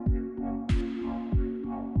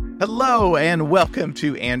Hello and welcome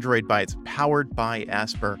to Android Bytes, powered by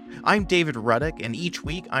Esper. I'm David Ruddick, and each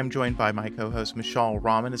week I'm joined by my co-host Mishal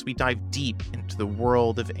Rahman as we dive deep into the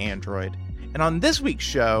world of Android. And on this week's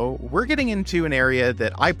show, we're getting into an area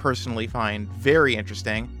that I personally find very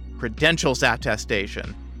interesting, credentials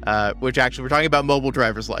attestation, which actually we're talking about mobile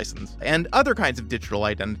driver's license and other kinds of digital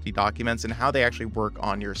identity documents and how they actually work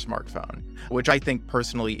on your smartphone, which I think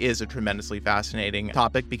personally is a tremendously fascinating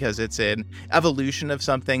topic because it's an evolution of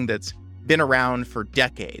something that's been around for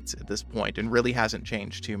decades at this point and really hasn't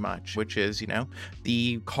changed too much, which is,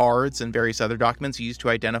 the cards and various other documents used to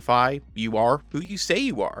identify you are who you say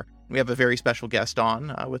you are. We have a very special guest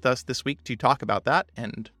on with us this week to talk about that,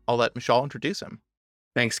 and I'll let Mishal introduce him.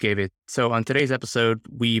 Thanks, David. So on today's episode,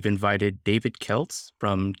 we've invited David Keltz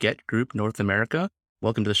from Get Group North America.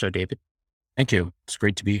 Welcome to the show, David. Thank you. It's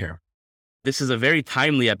great to be here. This is a very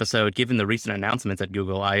timely episode given the recent announcements at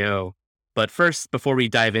Google I/O. But first, before we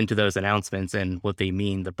dive into those announcements and what they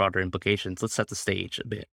mean, the broader implications, let's set the stage a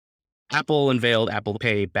bit. Apple unveiled Apple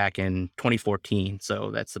Pay back in 2014,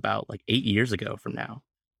 so that's about 8 years ago from now.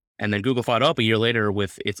 And then Google followed up a year later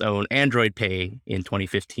with its own Android Pay in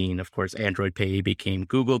 2015. Of course, Android Pay became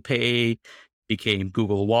Google Pay, became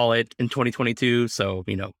Google Wallet in 2022. So,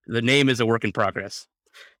 the name is a work in progress.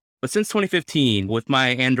 But since 2015, with my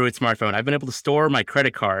Android smartphone, I've been able to store my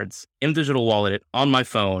credit cards in a digital wallet on my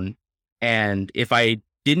phone. And if I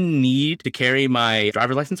didn't need to carry my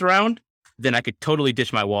driver's license around, then I could totally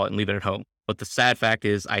ditch my wallet and leave it at home. But the sad fact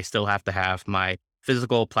is I still have to have my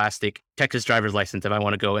physical plastic Texas driver's license if I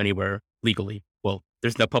want to go anywhere legally. Well,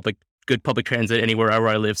 there's no good public transit anywhere where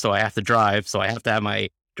I live, so I have to drive. So I have to have my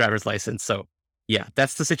driver's license. So yeah,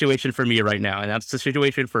 that's the situation for me right now. And that's the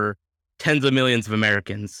situation for tens of millions of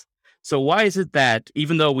Americans. So why is it that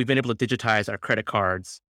even though we've been able to digitize our credit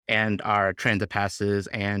cards and our transit passes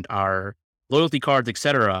and our loyalty cards,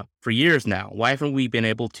 etc., for years now, why haven't we been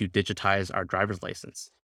able to digitize our driver's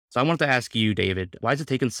license? So I wanted to ask you, David, why has it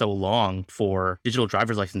taken so long for digital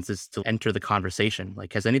driver's licenses to enter the conversation?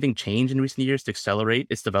 Has anything changed in recent years to accelerate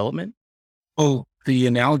its development? Well, the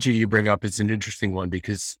analogy you bring up is an interesting one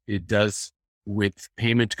because it does with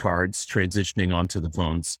payment cards transitioning onto the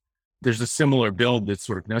phones. There's a similar build that's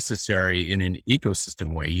sort of necessary in an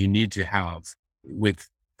ecosystem way. You need to have, with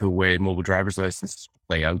the way mobile driver's licenses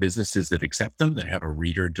play out, businesses that accept them, that have a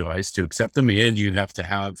reader device to accept them, and you have to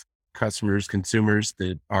have consumers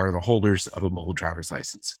that are the holders of a mobile driver's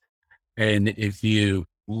license. And if you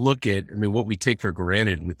look at, what we take for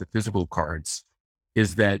granted with the physical cards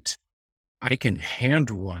is that I can hand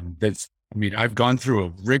one I've gone through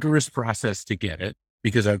a rigorous process to get it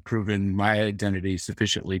because I've proven my identity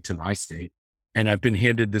sufficiently to my state. And I've been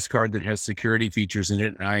handed this card that has security features in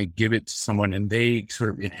it, and I give it to someone and they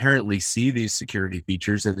sort of inherently see these security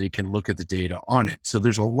features and they can look at the data on it. So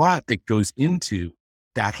there's a lot that goes into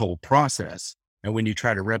that whole process. And when you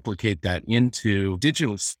try to replicate that into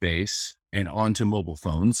digital space and onto mobile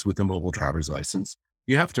phones with a mobile driver's license,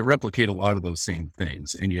 you have to replicate a lot of those same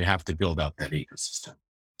things and you have to build out that ecosystem.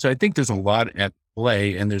 So I think there's a lot at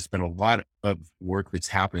play and there's been a lot of work that's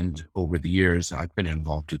happened over the years. I've been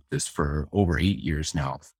involved with this for over 8 years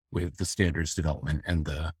now with the standards development and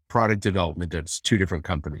the product development. That's 2 different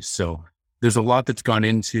companies. So there's a lot that's gone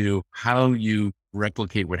into how you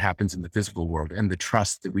replicate what happens in the physical world and the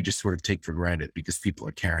trust that we just sort of take for granted because people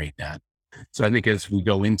are carrying that. So I think as we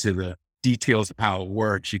go into the details of how it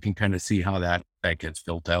works, you can kind of see how that gets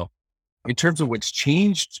built out. In terms of what's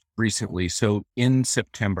changed recently, so in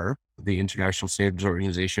September, the International Standards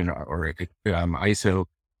Organization, or ISO,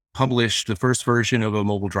 published the first version of a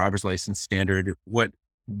mobile driver's license standard. What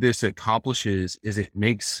this accomplishes is it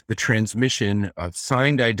makes the transmission of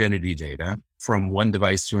signed identity data from one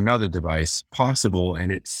device to another device possible,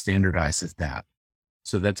 and it standardizes that.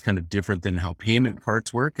 So that's kind of different than how payment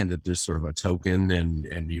cards work, and that there's sort of a token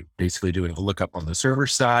and you're basically doing a lookup on the server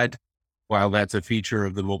side. While that's a feature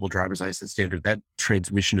of the mobile driver's license standard, that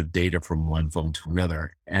transmission of data from one phone to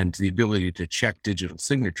another and the ability to check digital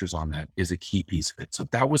signatures on that is a key piece of it. So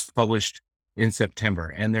that was published in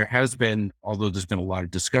September. And there has been, although there's been a lot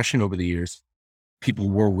of discussion over the years, people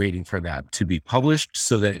were waiting for that to be published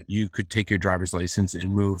so that you could take your driver's license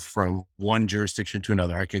and move from one jurisdiction to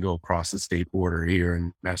another. I could go across the state border here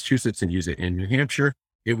in Massachusetts and use it in New Hampshire.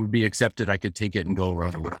 It would be accepted. I could take it and go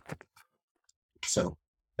around the world. So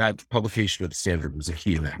that publication of the standard was a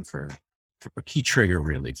key event for a key trigger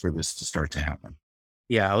really for this to start to happen.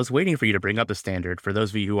 Yeah, I was waiting for you to bring up the standard. For those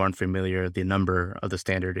of you who aren't familiar, the number of the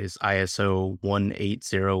standard is ISO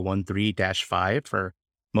 18013-5 for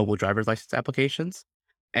mobile driver's license applications.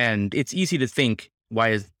 And it's easy to think, why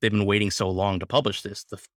has they been waiting so long to publish this?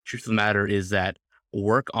 The truth of the matter is that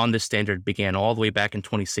work on this standard began all the way back in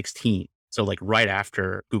 2016. So like right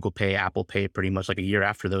after Google Pay, Apple Pay, pretty much like a year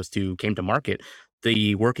after those two came to market,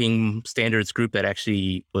 the working standards group that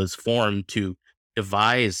actually was formed to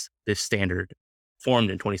devise this standard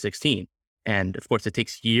formed in 2016. And of course, it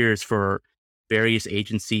takes years for various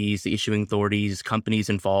agencies, the issuing authorities, companies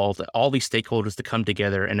involved, all these stakeholders to come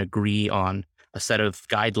together and agree on a set of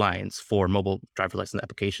guidelines for mobile driver license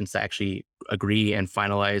applications to actually agree and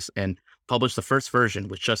finalize and publish the first version,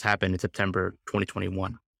 which just happened in September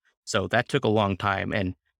 2021. So that took a long time.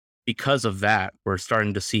 And because of that, we're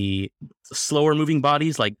starting to see slower moving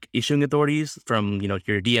bodies like issuing authorities from,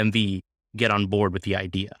 your DMV get on board with the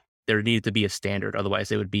idea. There needed to be a standard.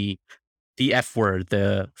 Otherwise, it would be the F word,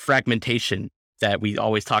 the fragmentation that we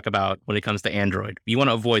always talk about when it comes to Android. You want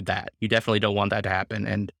to avoid that. You definitely don't want that to happen.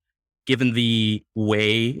 And given the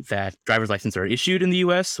way that driver's licenses are issued in the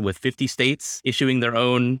US with 50 states issuing their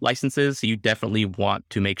own licenses, you definitely want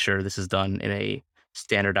to make sure this is done in a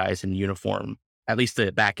standardized and uniform. At least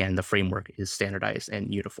the back end, the framework is standardized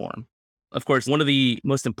and uniform. Of course, one of the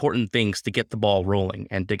most important things to get the ball rolling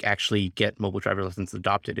and to actually get mobile driver's license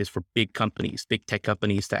adopted is for big companies, big tech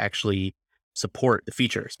companies to actually support the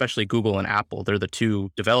feature, especially Google and Apple. They're the two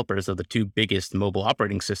developers of the two biggest mobile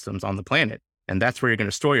operating systems on the planet. And that's where you're going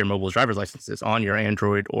to store your mobile driver's licenses, on your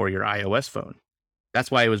Android or your iOS phone.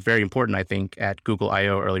 That's why it was very important, I think, at Google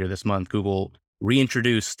I/O earlier this month. Google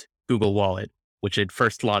reintroduced Google Wallet, which had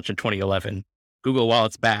first launched in 2011. Google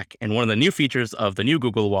Wallet's back. And one of the new features of the new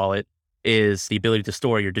Google Wallet is the ability to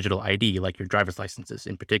store your digital ID, like your driver's licenses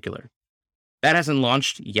in particular. That hasn't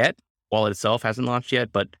launched yet. Wallet itself hasn't launched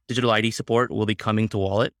yet, but digital ID support will be coming to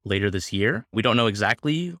Wallet later this year. We don't know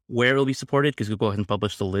exactly where it will be supported because Google hasn't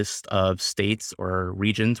published a list of states or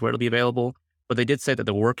regions where it'll be available. But they did say that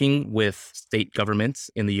they're working with state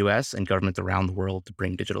governments in the US and governments around the world to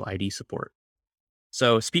bring digital ID support.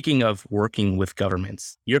 So speaking of working with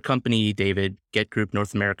governments, your company, David, Get Group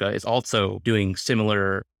North America, is also doing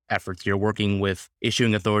similar efforts. You're working with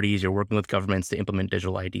issuing authorities, you're working with governments to implement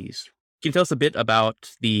digital IDs. Can you tell us a bit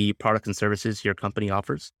about the products and services your company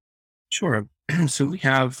offers? Sure. So we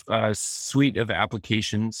have a suite of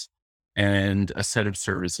applications and a set of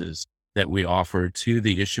services that we offer to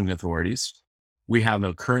the issuing authorities. We have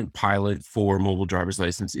a current pilot for mobile driver's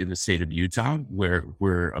license in the state of Utah, where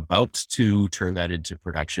we're about to turn that into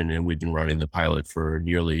production. And we've been running the pilot for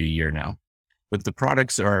nearly a year now. But the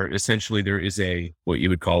products are essentially, there is what you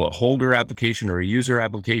would call a holder application or a user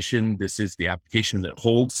application. This is the application that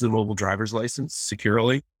holds the mobile driver's license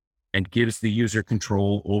securely and gives the user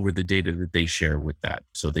control over the data that they share with that.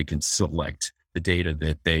 So they can select the data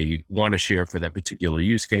that they want to share for that particular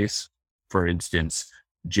use case. For instance,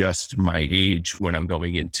 just my age when I'm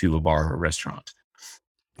going into a bar or restaurant.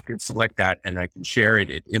 I can select that and I can share it.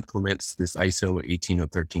 It implements this ISO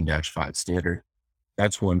 18013-5 standard.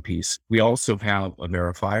 That's one piece. We also have a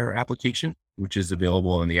verifier application, which is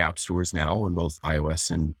available in the app stores now on both iOS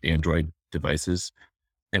and Android devices.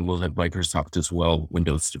 And we'll have Microsoft as well,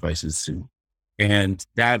 Windows devices soon. And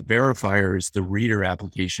that verifier is the reader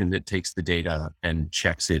application that takes the data and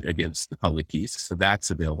checks it against the public keys. So that's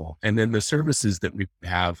available. And then the services that we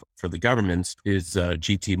have for the governments is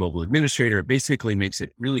GT Mobile Administrator. It basically makes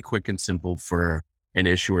it really quick and simple for an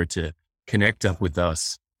issuer to connect up with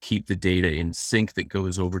us, keep the data in sync that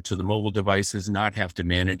goes over to the mobile devices, not have to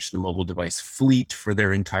manage the mobile device fleet for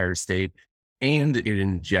their entire state. And it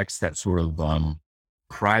injects that sort of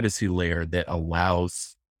privacy layer that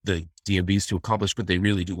allows the DMVs to accomplish what they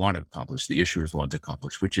really do want to accomplish, the issuers want to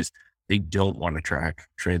accomplish, which is they don't want to track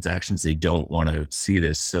transactions. They don't want to see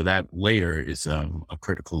this. So that layer is a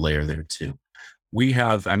critical layer there too.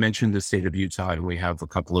 I mentioned the state of Utah, and we have a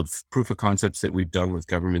couple of proof of concepts that we've done with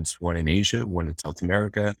governments, one in Asia, one in South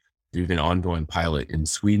America. There's an ongoing pilot in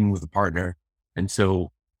Sweden with a partner. And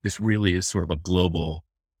so this really is sort of a global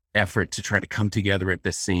effort to try to come together at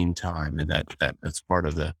the same time. And that's part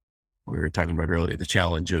of we were talking about earlier, the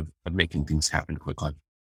challenge of making things happen quickly.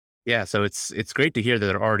 Yeah, so it's great to hear that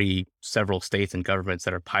there are already several states and governments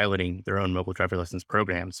that are piloting their own mobile driver license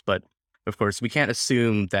programs. But of course, we can't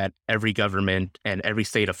assume that every government and every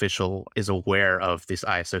state official is aware of this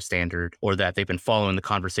ISO standard or that they've been following the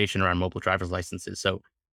conversation around mobile driver's licenses. So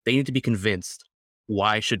they need to be convinced,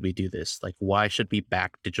 why should we do this? Like, why should we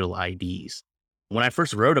back digital IDs? When I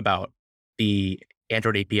first wrote about the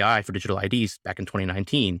Android API for digital IDs back in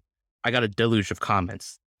 2019, I got a deluge of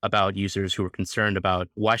comments about users who were concerned about,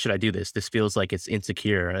 why should I do this? This feels like it's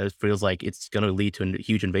insecure. It feels like it's going to lead to a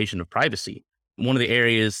huge invasion of privacy. One of the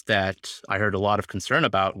areas that I heard a lot of concern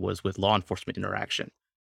about was with law enforcement interaction.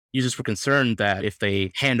 users were concerned that if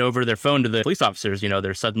they hand over their phone to the police officers,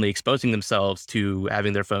 they're suddenly exposing themselves to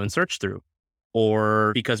having their phone searched through.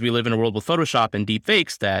 Or because we live in a world with Photoshop and deep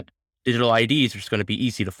fakes, that digital IDs are just going to be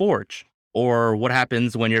easy to forge. Or what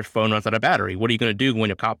happens when your phone runs out of battery? What are you going to do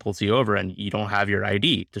when a cop pulls you over and you don't have your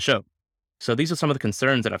ID to show? So these are some of the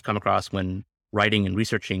concerns that I've come across when writing and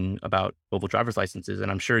researching about mobile driver's licenses. And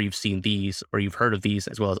I'm sure you've seen these or you've heard of these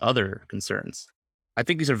as well as other concerns. I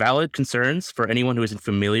think these are valid concerns for anyone who isn't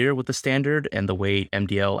familiar with the standard and the way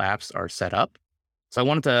MDL apps are set up. So I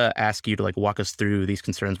wanted to ask you to walk us through these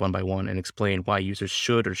concerns one by one and explain why users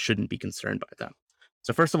should or shouldn't be concerned by them.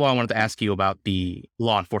 So first of all, I wanted to ask you about the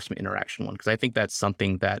law enforcement interaction one, because I think that's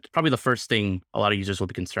something that probably the first thing a lot of users will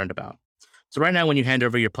be concerned about. So right now, when you hand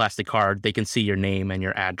over your plastic card, they can see your name and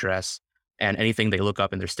your address and anything they look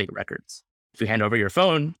up in their state records. If you hand over your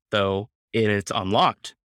phone, though, and it's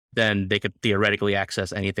unlocked, then they could theoretically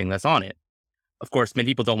access anything that's on it. Of course, many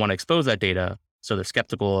people don't want to expose that data, so they're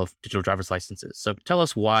skeptical of digital driver's licenses. So tell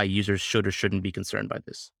us why users should or shouldn't be concerned by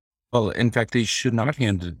this. Well, in fact, they should not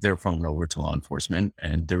hand their phone over to law enforcement,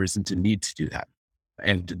 and there isn't a need to do that.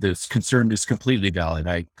 And this concern is completely valid.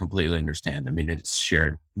 I completely understand. I mean, it's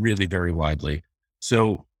shared really very widely.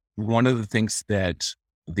 So one of the things that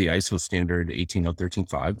the ISO standard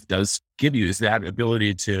 18013.5 does give you is that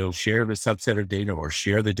ability to share the subset of data or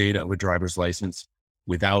share the data of a driver's license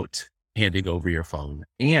without handing over your phone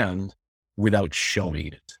and without showing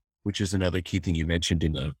it, which is another key thing you mentioned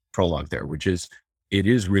in the prologue there, which is it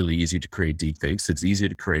is really easy to create deepfakes. It's easy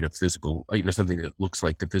to create a physical, something that looks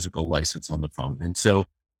like the physical license on the phone. And so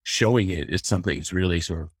showing it is something that's really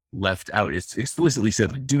sort of left out. It's explicitly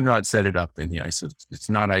said, do not set it up in the ISO. It's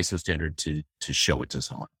not ISO standard to show it to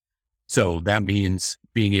someone. So that means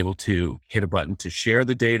being able to hit a button to share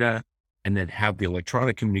the data and then have the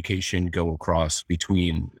electronic communication go across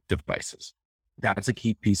between devices. That's a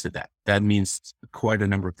key piece of that. That means quite a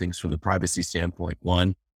number of things from the privacy standpoint.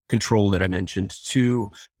 One, control that I mentioned.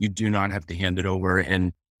 Two, you do not have to hand it over.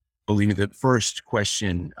 And believe me, the first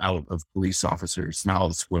question out of police officers'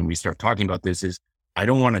 mouths when we start talking about this is, I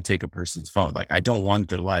don't want to take a person's phone. I don't want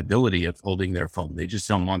the liability of holding their phone. They just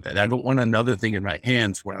don't want that. I don't want another thing in my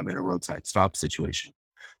hands when I'm in a roadside stop situation.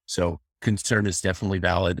 So concern is definitely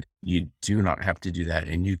valid. You do not have to do that.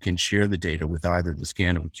 And you can share the data with either the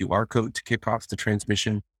scan of a QR code to kick off the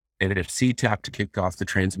transmission, an NFC tap to kick off the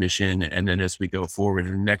transmission. And then as we go forward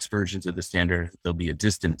in the next versions of the standard, there'll be a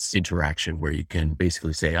distance interaction where you can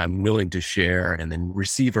basically say, I'm willing to share, and then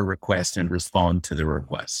receive a request and respond to the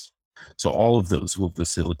request. So all of those will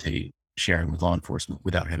facilitate sharing with law enforcement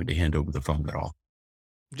without having to hand over the phone at all.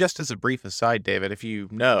 Just as a brief aside, David, if you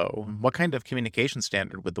know, what kind of communication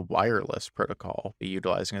standard would the wireless protocol be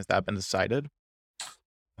utilizing? Has that been decided?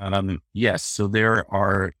 Yes. So there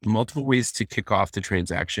are multiple ways to kick off the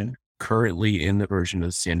transaction. Currently in the version of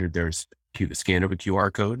the standard, there's the scan of a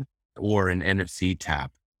QR code or an NFC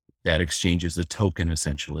tap that exchanges a token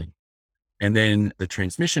essentially. And then the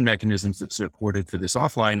transmission mechanisms that supported for this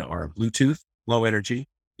offline are Bluetooth, low energy.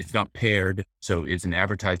 It's not paired. So it's an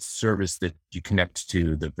advertised service that you connect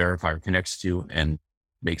to, the verifier connects to and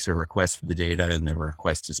makes a request for the data, and the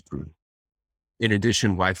request is approved. In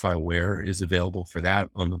addition, Wi-Fi Wear is available for that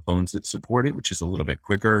on the phones that support it, which is a little bit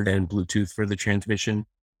quicker than Bluetooth for the transmission.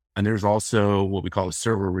 And there's also what we call a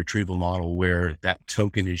server retrieval model, where that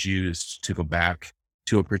token is used to go back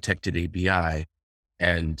to a protected API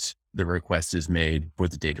and the request is made for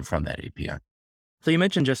the data from that API. So you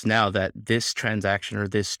mentioned just now that this transaction or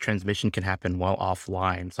this transmission can happen while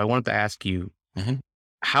offline. So I wanted to ask you,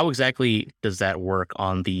 how exactly does that work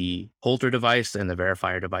on the holder device and the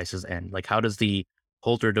verifier devices end? How does the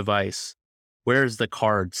holder device, where is the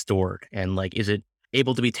card stored? And is it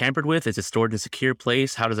able to be tampered with? Is it stored in a secure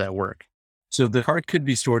place? How does that work? So the card could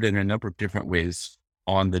be stored in a number of different ways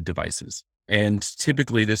on the devices. And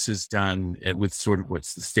typically this is done with sort of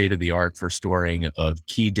what's the state of the art for storing of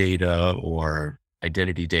key data or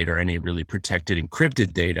identity data or any really protected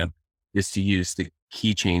encrypted data, is to use the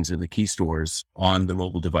keychains and the key stores on the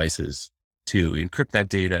mobile devices to encrypt that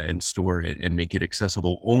data and store it and make it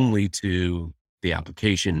accessible only to the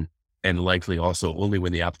application, and likely also only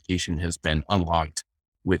when the application has been unlocked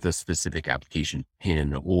with a specific application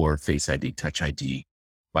PIN or Face ID, Touch ID,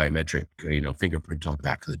 biometric, fingerprint on the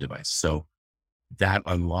back of the device. So that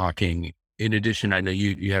unlocking, in addition, I know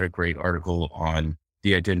you had a great article on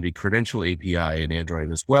the Identity Credential API in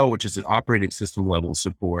Android as well, which is an operating system level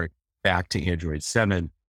support back to Android 7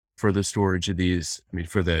 for the storage of these.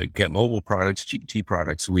 For the Get Mobile products, GPT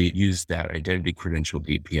products, we use that Identity Credential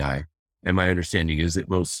API. And my understanding is that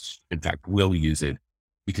most, in fact, will use it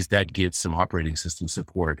because that gives some operating system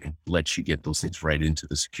support and lets you get those things right into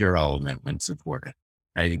the secure element when supported.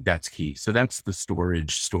 I think that's key. So that's the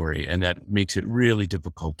storage story. And that makes it really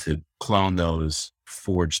difficult to clone those,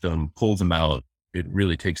 forge them, pull them out. It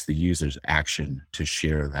really takes the user's action to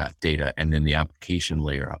share that data and then the application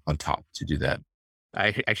layer on top to do that.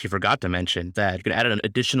 I actually forgot to mention that you can add an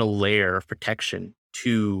additional layer of protection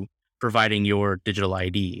to providing your digital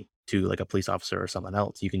ID to like a police officer or someone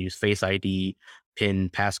else. You can use Face ID, PIN,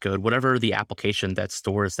 passcode, whatever the application that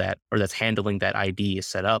stores that or that's handling that ID is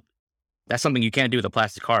set up. That's something you can't do with a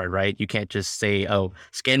plastic card, right? You can't just say, oh,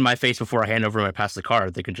 scan my face before I hand over my plastic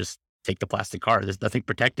card. They can just take the plastic card. There's nothing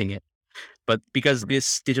protecting it. But because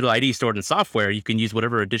this digital ID is stored in software, you can use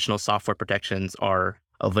whatever additional software protections are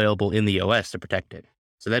available in the OS to protect it.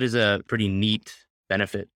 So that is a pretty neat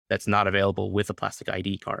benefit that's not available with a plastic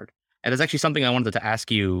ID card. And that's actually something I wanted to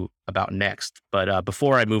ask you about next. But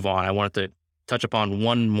before I move on, I wanted to touch upon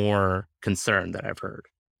one more concern that I've heard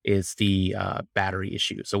is the battery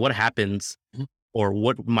issue. So what happens or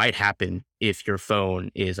what might happen if your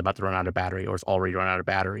phone is about to run out of battery or is already run out of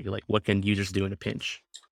battery? Like what can users do in a pinch?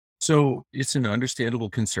 So it's an understandable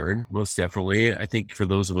concern, most definitely. I think for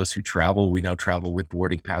those of us who travel, we now travel with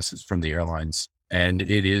boarding passes from the airlines. And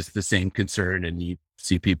it is the same concern. And you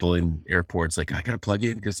see people in airports like, I got to plug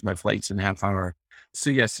in because my flight's in a half hour.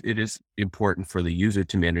 So yes, it is important for the user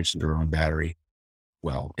to manage their own battery.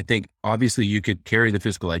 Well, I think obviously you could carry the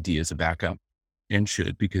physical ID as a backup and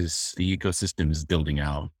should because the ecosystem is building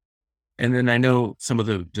out. And then I know some of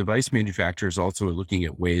the device manufacturers also are looking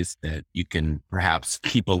at ways that you can perhaps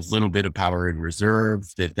keep a little bit of power in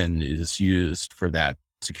reserve that then is used for that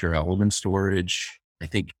secure element storage. I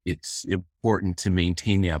think it's important to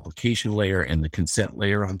maintain the application layer and the consent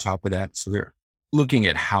layer on top of that. So they're looking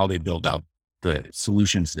at how they build out the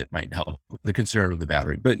solutions that might help the concern of the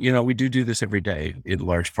battery. But, we do this every day. In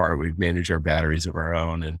large part, we manage our batteries of our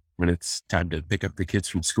own. And when it's time to pick up the kids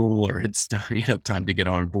from school or it's time to get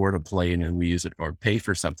on board a plane and we use it or pay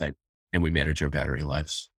for something and we manage our battery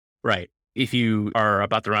lives. Right. If you are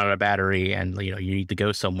about to run out of battery and, you need to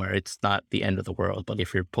go somewhere, it's not the end of the world. But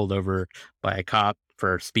if you're pulled over by a cop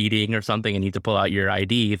for speeding or something and need to pull out your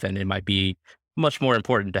ID, then it might be much more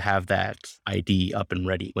important to have that ID up and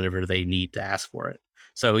ready whenever they need to ask for it.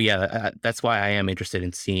 So yeah, that's why I am interested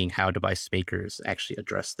in seeing how device makers actually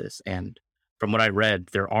address this. And from what I read,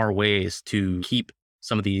 there are ways to keep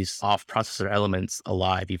some of these off processor elements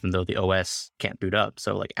alive, even though the OS can't boot up.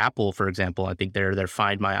 So like Apple, for example, I think their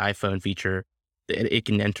Find My iPhone feature, it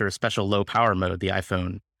can enter a special low power mode, the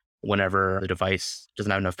iPhone, whenever the device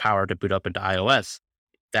doesn't have enough power to boot up into iOS.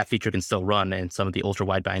 That feature can still run, and some of the ultra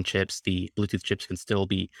wideband chips, the Bluetooth chips can still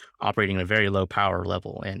be operating at a very low power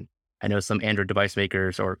level. And I know some Android device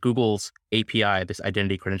makers or Google's API, this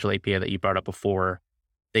identity credential API that you brought up before,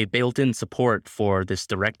 they built in support for this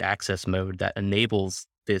direct access mode that enables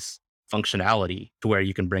this functionality to where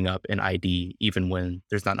you can bring up an ID even when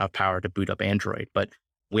there's not enough power to boot up Android. But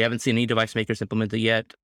we haven't seen any device makers implement it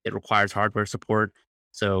yet. It requires hardware support.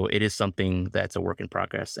 So it is something that's a work in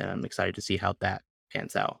progress, and I'm excited to see how that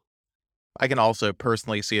pans out. I can also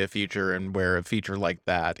personally see a future and where a feature like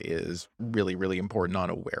that is really, really important on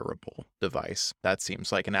a wearable device. That seems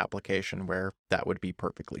like an application where that would be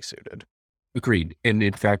perfectly suited. Agreed. And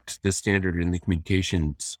in fact, the standard and the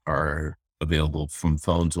communications are available from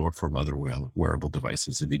phones or from other wearable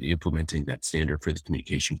devices. I mean, implementing that standard for the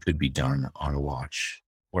communication could be done on a watch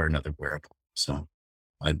or another wearable. So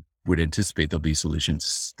I would anticipate there'll be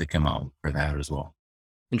solutions that come out for that as well.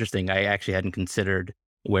 Interesting. I actually hadn't considered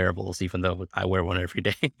wearables, even though I wear one every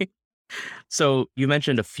day. So you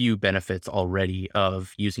mentioned a few benefits already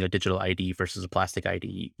of using a digital ID versus a plastic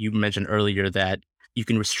ID. You mentioned earlier that you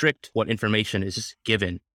can restrict what information is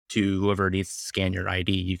given to whoever needs to scan your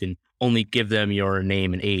ID. You can only give them your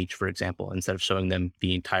name and age, for example, instead of showing them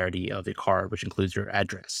the entirety of the card, which includes your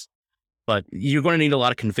address. But you're going to need a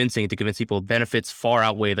lot of convincing to convince people benefits far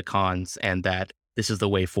outweigh the cons and that this is the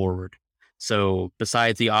way forward. So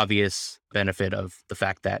besides the obvious benefit of the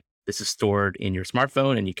fact that this is stored in your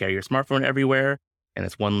smartphone and you carry your smartphone everywhere, and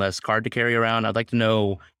it's one less card to carry around, I'd like to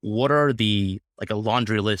know what are a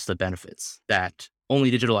laundry list of benefits that only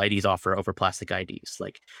digital IDs offer over plastic IDs?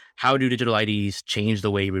 Like, how do digital IDs change the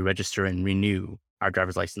way we register and renew our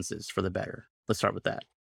driver's licenses for the better? Let's start with that.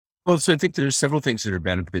 Well, so I think there's several things that are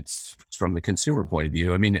benefits from the consumer point of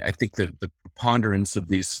view. I mean, I think that the preponderance of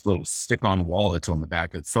these little stick-on wallets on the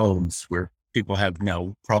back of phones where people have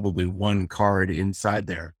now probably one card inside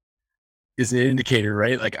there is an indicator,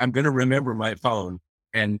 right? Like I'm going to remember my phone.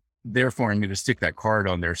 And therefore I'm going to stick that card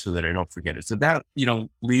on there so that I don't forget it. So that,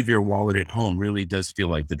 leave your wallet at home really does feel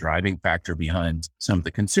like the driving factor behind some of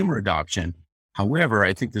the consumer adoption. However,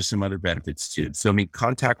 I think there's some other benefits too. So,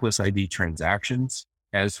 contactless ID transactions,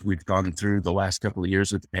 as we've gone through the last couple of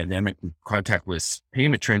years with the pandemic, contactless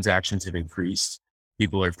payment transactions have increased.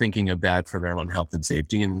 People are thinking of that for their own health and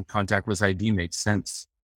safety, and contactless ID makes sense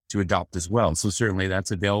to adopt as well. So certainly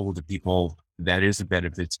that's available to people. That is a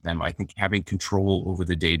benefit to them. I think having control over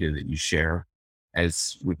the data that you share,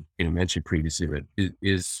 as we mentioned previously,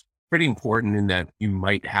 is pretty important in that you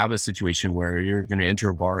might have a situation where you're going to enter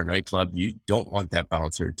a bar or nightclub. You don't want that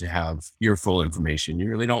bouncer to have your full information. You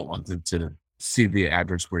really don't want them to see the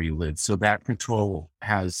address where you live. So that control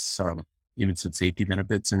has even some safety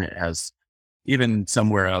benefits, and it has even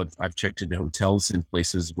somewhere I've checked into hotels and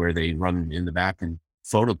places where they run in the back and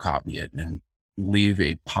photocopy it and leave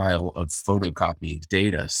a pile of photocopied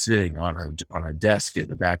data sitting on a desk at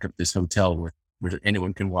the back of this hotel where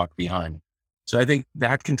anyone can walk behind. So I think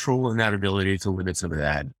that control and that ability to limit some of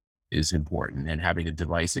that is important, and having a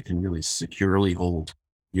device that can really securely hold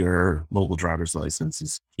your mobile driver's license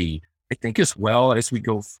is key. I think as well as we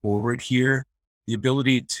go forward here, the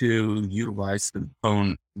ability to utilize the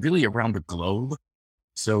phone really around the globe.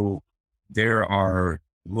 So there are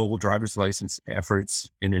mobile driver's license efforts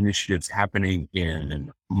and initiatives happening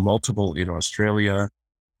in Australia.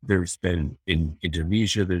 There's been in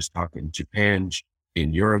Indonesia, there's talk in Japan,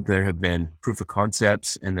 in Europe, there have been proof of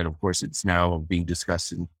concepts. And then of course it's now being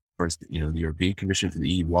discussed in first, the European Commission for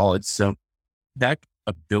the e-wallets. So that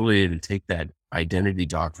ability to take that identity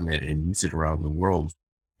document and use it around the world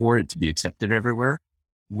for it to be accepted everywhere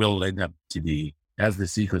will end up to be, as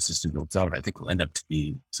this ecosystem builds out, I think will end up to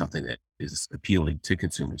be something that is appealing to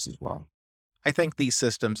consumers as well. I think these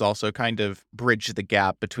systems also kind of bridge the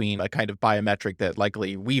gap between a kind of biometric that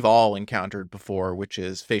likely we've all encountered before, which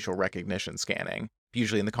is facial recognition scanning,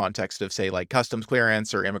 usually in the context of, say, like customs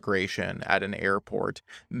clearance or immigration at an airport.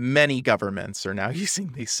 Many governments are now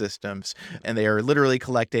using these systems, and they are literally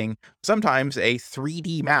collecting sometimes a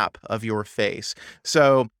 3D map of your face.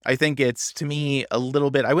 So I think it's, to me, a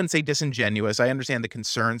little bit, I wouldn't say disingenuous. I understand the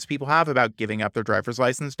concerns people have about giving up their driver's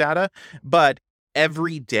license data, but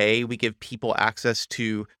every day we give people access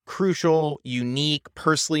to crucial, unique,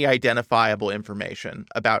 personally identifiable information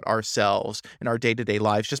about ourselves and our day-to-day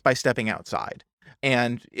lives just by stepping outside.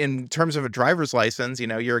 And in terms of a driver's license,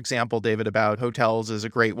 your example, David, about hotels is a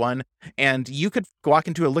great one. And you could walk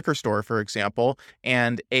into a liquor store, for example,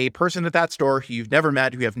 and a person at that store who you've never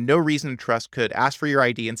met, who you have no reason to trust, could ask for your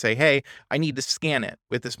ID and say, hey, I need to scan it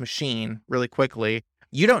with this machine really quickly.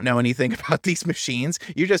 You don't know anything about these machines.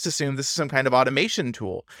 You just assume this is some kind of automation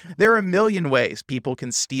tool. There are a million ways people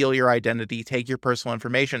can steal your identity, take your personal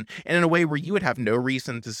information, and in a way where you would have no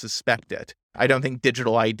reason to suspect it. I don't think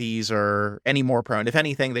digital IDs are any more prone. If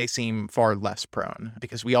anything, they seem far less prone,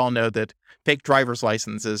 because we all know that fake driver's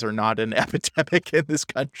licenses are not an epidemic in this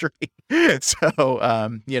country. So,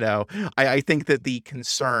 I think that the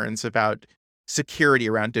concerns about security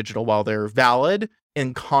around digital, while they're valid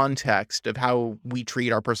in context of how we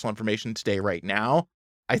treat our personal information today, right now,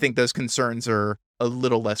 I think those concerns are a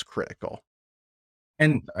little less critical.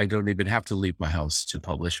 And I don't even have to leave my house to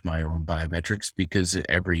publish my own biometrics, because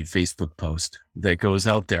every Facebook post that goes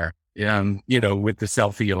out there, with the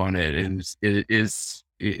selfie on it, and it is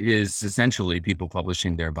essentially people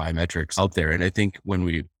publishing their biometrics out there. And I think when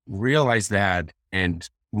we realize that and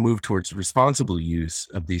move towards responsible use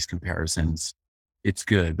of these comparisons, it's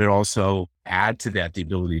good, but also add to that the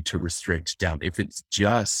ability to restrict down. If it's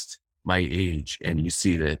just my age and you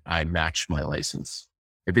see that I match my license,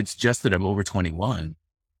 if it's just that I'm over 21,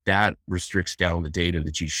 that restricts down the data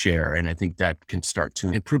that you share. And I think that can start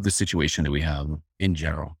to improve the situation that we have in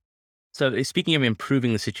general. So speaking of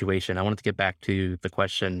improving the situation, I wanted to get back to the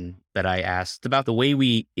question that I asked about the way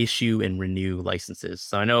we issue and renew licenses.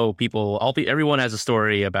 So I know everyone has a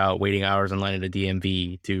story about waiting hours in line at a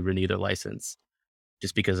DMV to renew their license,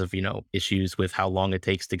 just because of, issues with how long it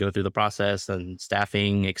takes to go through the process and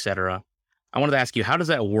staffing, et cetera. I wanted to ask you, how does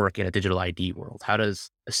that work in a digital ID world? How does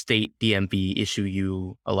a state DMV issue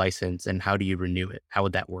you a license, and how do you renew it? How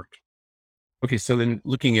would that work? Okay, so then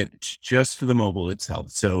looking at just the mobile itself.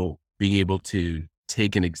 So being able to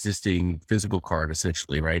take an existing physical card,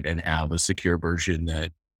 essentially, right, and have a secure version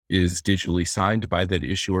that is digitally signed by that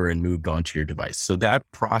issuer and moved onto your device. So that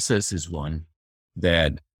process is one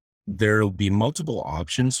that there'll be multiple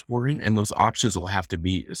options for it, and those options will have to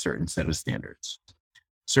meet a certain set of standards.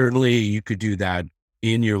 Certainly, you could do that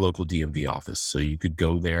in your local DMV office. So you could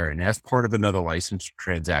go there, and as part of another license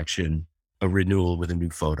transaction, a renewal with a new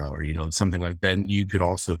photo or, something like that. You could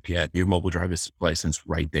also get your mobile driver's license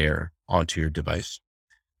right there onto your device.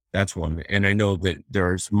 That's one. And I know that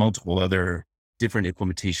there's multiple other different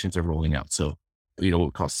implementations are rolling out. So, what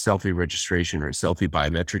we call selfie registration or selfie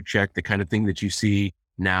biometric check, the kind of thing that you see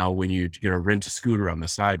now when you rent a scooter on the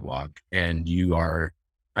sidewalk and you are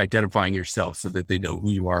identifying yourself so that they know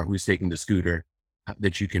who you are, who's taking the scooter,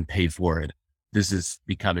 that you can pay for it. This is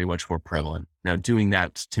becoming much more prevalent. Now, doing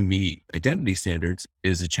that to meet identity standards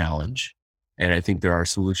is a challenge. And I think there are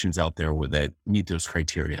solutions out there that meet those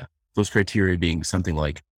criteria. Those criteria being something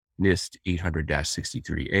like NIST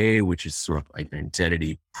 800-63A, which is sort of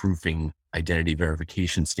identity proofing, identity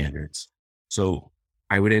verification standards. So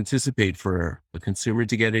I would anticipate for a consumer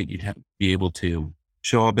to get it, you'd be able to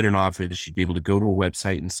show up at an office, you'd be able to go to a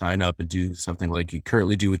website and sign up and do something like you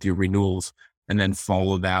currently do with your renewals, and then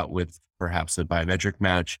follow that with perhaps a biometric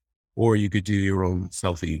match, or you could do your own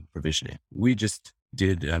selfie provisioning. We just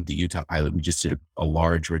did the Utah pilot. We just did a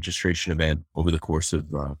large registration event over the course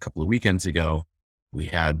of a couple of weekends ago. We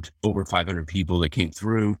had over 500 people that came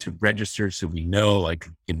through to register. So we know we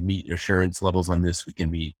can meet assurance levels on this. We can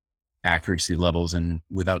meet accuracy levels and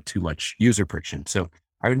without too much user friction. So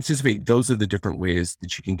I would anticipate those are the different ways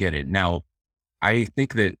that you can get it. Now, I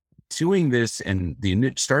think that doing this and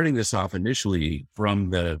starting this off initially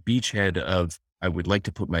from the beachhead of, I would like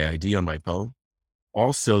to put my ID on my phone,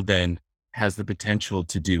 also then has the potential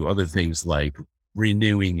to do other things like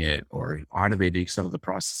renewing it or automating some of the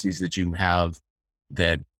processes that you have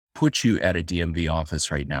that put you at a DMV office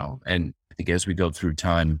right now. And I think as we go through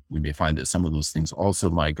time, we may find that some of those things also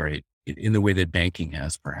migrate in the way that banking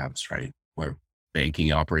has, perhaps, right? Where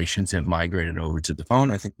banking operations have migrated over to the phone.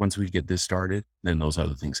 I think once we get this started, then those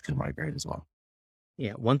other things can migrate as well.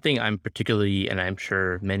 Yeah. One thing I'm particularly, and I'm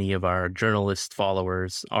sure many of our journalist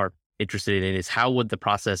followers are interested in, is how would the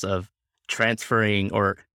process of transferring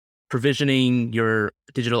or provisioning your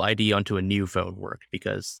digital ID onto a new phone work?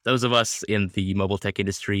 Because those of us in the mobile tech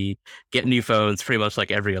industry get new phones pretty much like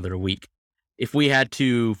every other week. If we had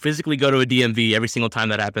to physically go to a DMV every single time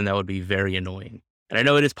that happened, that would be very annoying. And I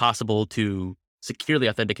know it is possible to securely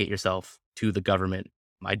authenticate yourself to the government.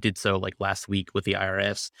 I did so last week with the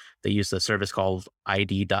IRS. They used a service called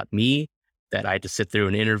ID.me that I had to sit through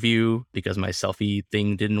an interview because my selfie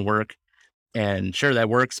thing didn't work. And sure, that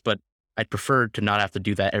works, but I'd prefer to not have to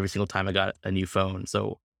do that every single time I got a new phone.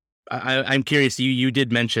 So I'm curious, you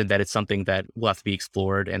did mention that it's something that will have to be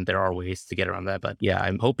explored and there are ways to get around that. But yeah,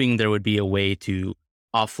 I'm hoping there would be a way to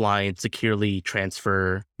offline securely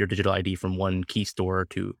transfer your digital ID from one key store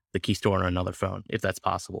to the key store on another phone, if that's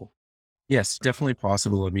possible. Yes, definitely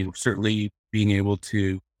possible. I mean, certainly being able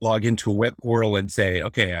to log into a web portal and say,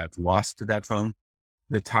 okay, I've lost that phone.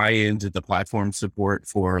 The tie-in to the platform support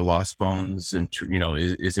for lost phones and,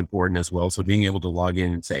 is important as well. So being able to log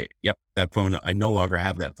in and say, yep, that phone, I no longer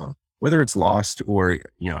have that phone, whether it's lost or,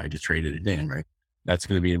 I just traded it in, right? That's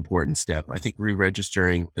going to be an important step. I think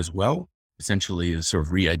re-registering as well, essentially is sort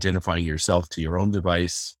of re-identifying yourself to your own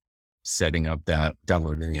device, setting up that,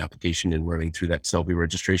 downloading the application and running through that selfie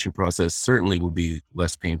registration process certainly will be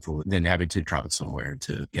less painful than having to travel somewhere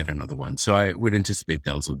to get another one. So I would anticipate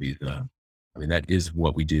those will be that is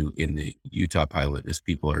what we do in the Utah pilot is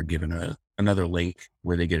people are given another link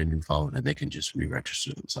where they get a new phone and they can just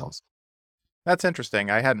re-register themselves. That's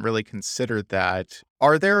interesting. I hadn't really considered that.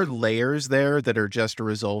 Are there layers there that are just a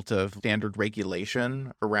result of standard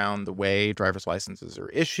regulation around the way driver's licenses are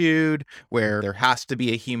issued, where there has to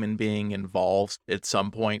be a human being involved at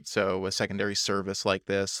some point? So a secondary service like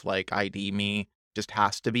this, like ID.me, just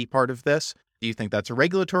has to be part of this. Do you think that's a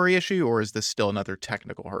regulatory issue, or is this still another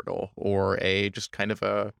technical hurdle, or just kind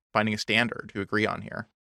of finding a standard to agree on here?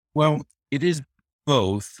 Well, it is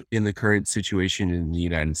both in the current situation in the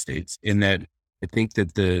United States, in that I think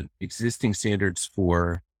that the existing standards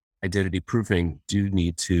for identity proofing do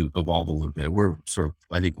need to evolve a little bit. We're sort of,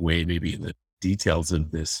 I think, way maybe in the details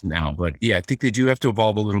of this now, but yeah, I think they do have to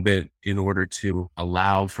evolve a little bit in order to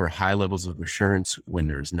allow for high levels of assurance when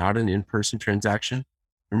there's not an in-person transaction.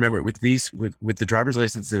 Remember, with the driver's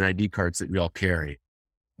license and ID cards that we all carry,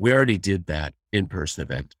 we already did that in-person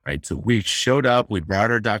event, right? So we showed up, we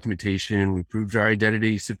brought our documentation, we proved our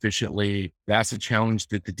identity sufficiently. That's a challenge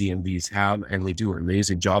that the DMVs have, and they do an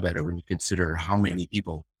amazing job at it when you consider how many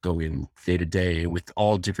people go in day to day with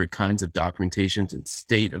all different kinds of documentations and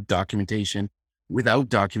state of documentation, without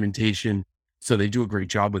documentation. So they do a great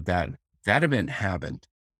job with that. That event happened.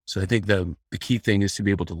 So I think the key thing is to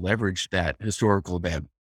be able to leverage that historical event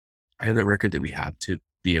and the record that we have to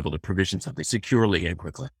be able to provision something securely and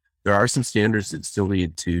quickly. There are some standards that still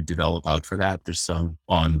need to develop out for that. There's some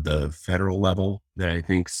on the federal level that I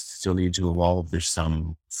think still need to evolve. There's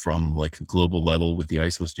some from like a global level with the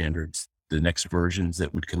ISO standards, the next versions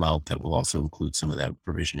that would come out that will also include some of that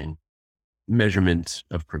provisioning, measurement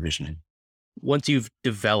of provisioning. Once you've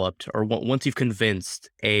developed or once you've convinced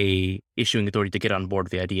a issuing authority to get on board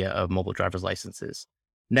with the idea of mobile driver's licenses,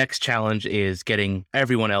 next challenge is getting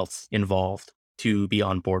everyone else involved to be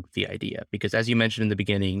on board with the idea. Because as you mentioned in the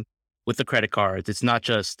beginning, with the credit cards, it's not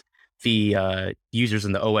just the users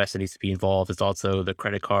in the OS that needs to be involved. It's also the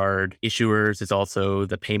credit card issuers. It's also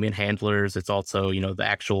the payment handlers. It's also, the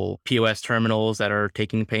actual POS terminals that are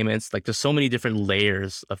taking payments. Like there's so many different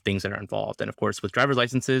layers of things that are involved. And of course, with driver's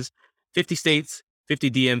licenses, 50 states, 50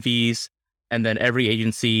 DMVs, and then every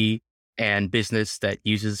agency and business that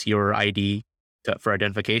uses your ID for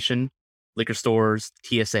identification, liquor stores,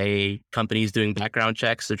 TSA, companies doing background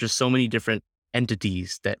checks. There's just so many different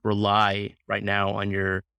entities that rely right now on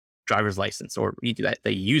your driver's license or that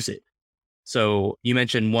they use it. So you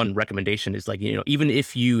mentioned one recommendation is like, even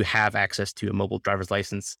if you have access to a mobile driver's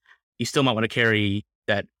license, you still might want to carry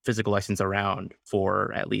that physical license around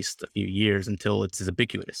for at least a few years until it's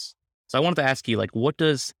ubiquitous. So I wanted to ask you, like, what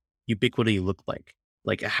does ubiquity look like?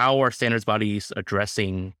 Like, how are standards bodies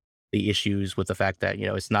addressing the issues with the fact that,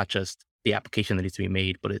 it's not just the application that needs to be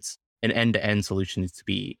made, but it's an end-to-end solution needs to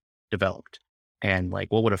be developed? And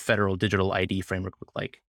like, what would a federal digital ID framework look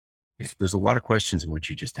like? There's a lot of questions in what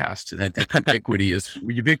you just asked. And I think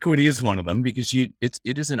ubiquity is one of them because it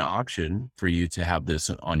is an option for you to have this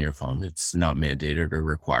on your phone. It's not mandated or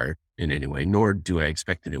required in any way, nor do I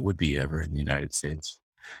expect that it would be ever in the United States.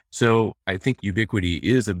 So I think ubiquity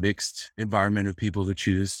is a mixed environment of people who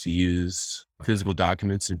choose to use physical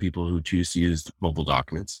documents and people who choose to use mobile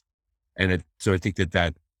documents. And so I think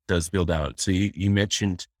that does build out. So you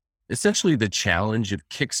mentioned essentially the challenge of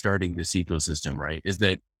kickstarting this ecosystem, right? Is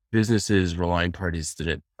that businesses, relying parties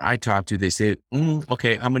that I talk to, they say,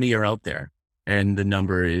 okay, how many are out there? And the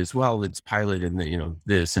number is, well, it's pilot and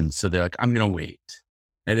this. And so they're like, I'm going to wait.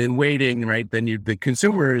 And in waiting, right, then the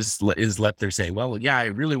consumer is left there saying, well, yeah, I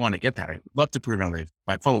really want to get that. I'd love to put it on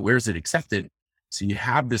my phone. Where is it accepted? So you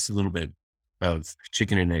have this little bit of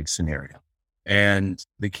chicken and egg scenario. And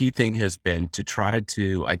the key thing has been to try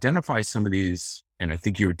to identify some of these, and I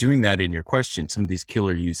think you were doing that in your question, some of these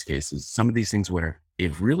killer use cases, some of these things where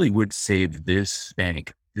it really would save this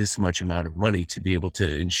bank this much amount of money to be able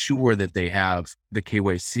to ensure that they have the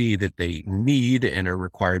KYC that they need and are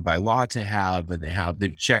required by law to have, and they have the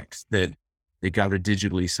checks that they got a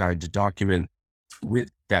digitally signed document with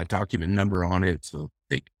that document number on it. So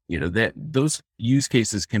they, that those use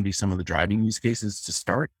cases can be some of the driving use cases to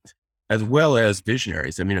start, as well as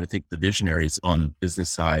visionaries. I mean, I think the visionaries on the business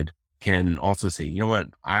side can also say, you know what,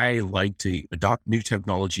 I like to adopt new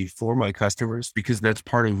technology for my customers because that's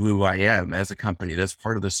part of who I am as a company. That's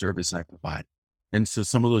part of the service I provide. And so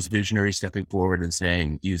some of those visionaries stepping forward and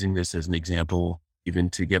saying, using this as an example, even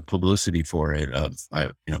to get publicity for it of,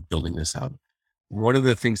 building this out. One of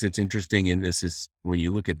the things that's interesting in this is when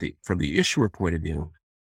you look at from the issuer point of view,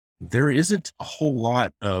 there isn't a whole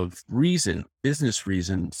lot of business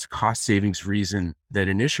reasons, cost savings reason that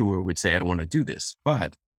an issuer would say, I don't want to do this,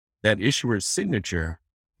 but that issuer's signature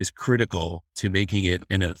is critical to making it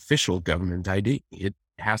an official government ID. It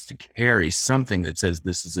has to carry something that says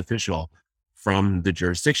this is official from the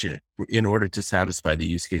jurisdiction in order to satisfy the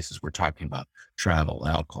use cases we're talking about: travel,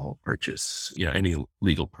 alcohol purchase, any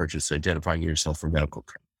legal purchase, identifying yourself for medical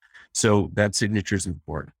care. So that signature is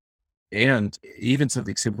important. And even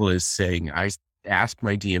something simple as saying, I ask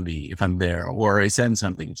my DMV if I'm there, or I send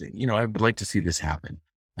something saying, I would like to see this happen.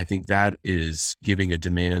 I think that is giving a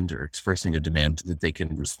demand or expressing a demand that they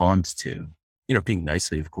can respond to, being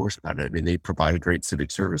nicely, of course, about it. I mean, they provide a great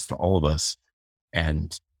civic service to all of us.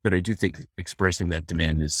 But I do think expressing that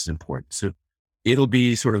demand is important. So it'll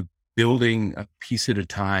be sort of building a piece at a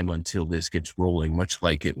time until this gets rolling, much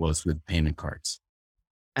like it was with payment cards.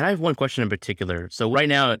 And I have one question in particular. So right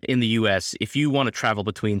now in the US, if you want to travel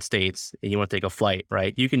between states and you want to take a flight,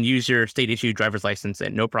 right, you can use your state issued driver's license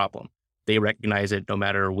and no problem. They recognize it no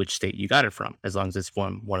matter which state you got it from, as long as it's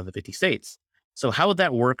from one of the 50 states. So how would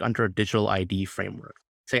that work under a digital ID framework?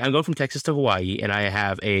 Say I'm going from Texas to Hawaii and I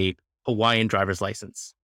have a Hawaiian driver's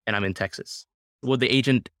license and I'm in Texas. Would the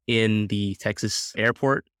agent in the Texas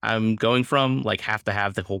airport I'm going from have to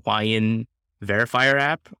have the Hawaiian verifier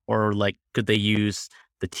app, or could they use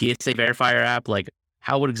the TSA verifier app?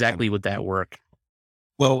 How would that work?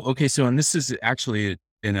 Well, okay. So, and this is actually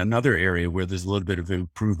in another area where there's a little bit of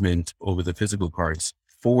improvement over the physical cards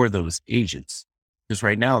for those agents. Because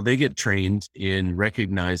right now they get trained in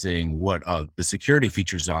recognizing what the security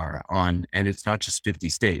features are on, and it's not just 50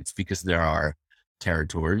 states, because there are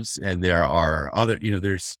territories and there are other,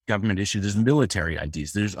 there's government issues, there's military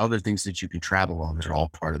IDs, there's other things that you can travel on that are all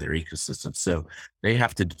part of their ecosystem. So they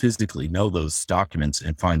have to physically know those documents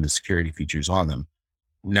and find the security features on them.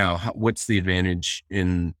 Now, what's the advantage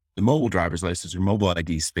in the mobile driver's license or mobile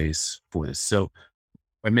ID space for this? So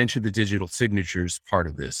I mentioned the digital signatures part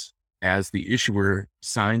of this. As the issuer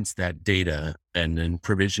signs that data and then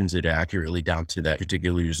provisions it accurately down to that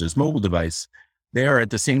particular user's mobile device, they are at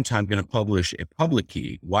the same time going to publish a public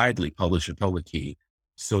key, widely publish a public key,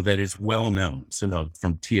 so that it's well known. So now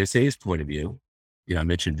from TSA's point of view, I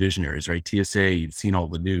mentioned visionaries, right? TSA, you've seen all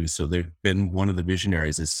the news. So they've been one of the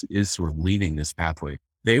visionaries is sort of leading this pathway.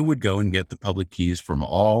 They would go and get the public keys from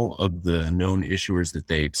all of the known issuers that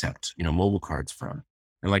they accept, mobile cards from.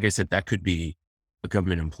 And like I said, that could be a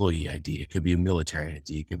government employee ID. It could be a military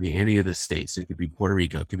ID. It could be any of the states. It could be Puerto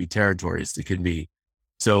Rico. It could be territories. It could be.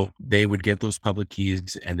 So they would get those public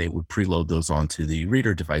keys and they would preload those onto the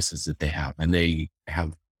reader devices that they have. And they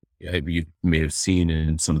have, you may have seen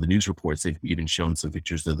in some of the news reports, they've even shown some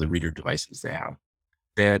pictures of the reader devices they have.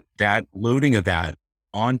 That loading of that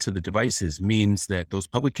onto the devices means that those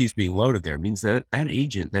public keys being loaded there means that that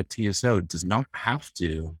agent, that TSO, does not have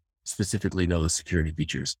to specifically know the security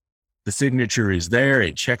features. The signature is there.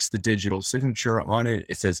 It checks the digital signature on it.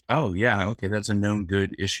 It says, oh yeah, okay, that's a known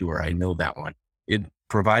good issuer. I know that one. It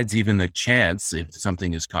provides even the chance, if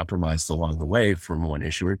something is compromised along the way from one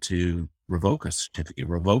issuer, to revoke a certificate,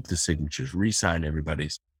 revoke the signatures, re-sign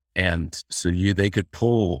everybody's. And so they could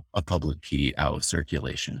pull a public key out of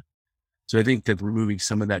circulation. So I think that removing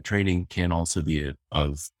some of that training can also be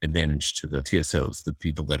of advantage to the TSOs, the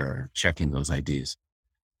people that are checking those IDs.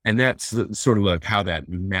 And that's sort of like how that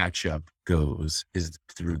matchup goes, is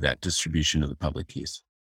through that distribution of the public keys.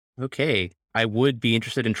 Okay. I would be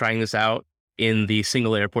interested in trying this out in the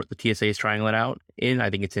single airport the TSA is trying it out in. I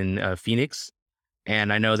think it's in Phoenix.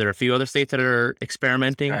 And I know there are a few other states that are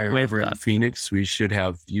experimenting with Phoenix. We should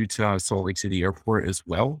have Utah, Salt Lake City Airport as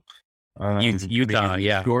well. Utah,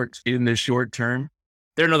 yeah. In the short term.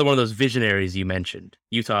 They're another one of those visionaries you mentioned.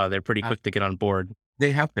 Utah, they're pretty quick to get on board.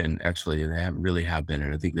 They have been, actually. They really have been.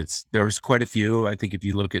 And I think there's quite a few. I think if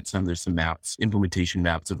you look at there's some maps, implementation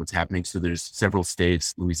maps of what's happening. So there's several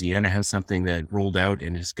states. Louisiana has something that rolled out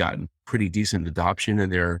and has gotten pretty decent adoption,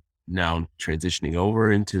 and they're now transitioning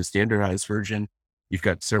over into a standardized version. You've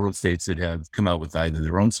got several states that have come out with either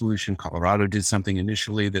their own solution. Colorado did something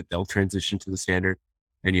initially that they'll transition to the standard.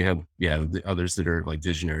 And you have, the others that are like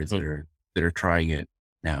visionaries that are trying it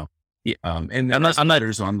now. Yeah. And I'm not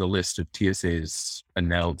on the list of TSA's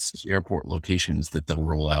announced airport locations that they'll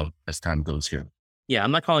roll out as time goes here. Yeah, I'm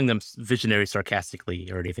not calling them visionary sarcastically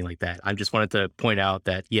or anything like that. I just wanted to point out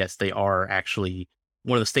that, yes, they are actually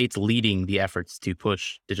one of the states leading the efforts to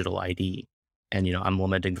push digital ID. And, I'm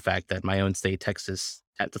lamenting the fact that my own state, Texas,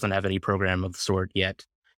 doesn't have any program of the sort yet.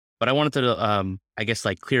 But I wanted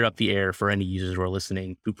to, clear up the air for any users who are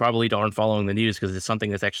listening who probably aren't following the news, because it's something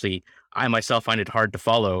that's actually, I myself find it hard to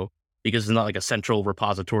follow, because it's not like a central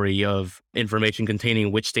repository of information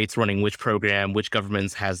containing which state's running which program, which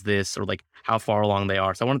governments has this, or like how far along they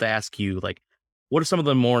are. So I wanted to ask you, what are some of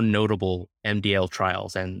the more notable MDL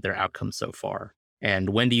trials and their outcomes so far? And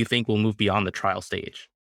when do you think we'll move beyond the trial stage?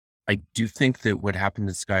 I do think that what happened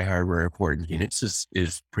at Sky Harbor Airport in Phoenix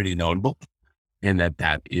is pretty notable, and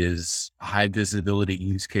that is a high visibility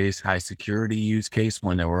use case, high security use case,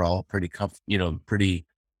 one that we're all pretty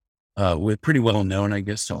well known, I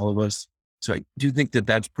guess, to all of us. So I do think that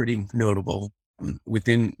that's pretty notable.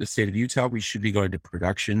 Within the state of Utah, we should be going to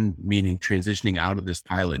production, meaning transitioning out of this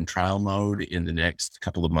pilot and trial mode in the next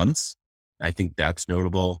couple of months. I think that's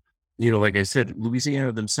notable. Like I said,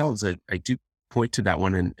 Louisiana themselves, I do point to that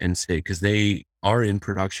one and say, because they are in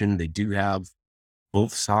production, they do have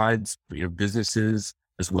both sides, businesses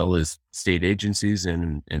as well as state agencies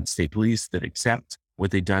and state police that accept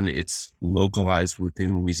what they've done. It's localized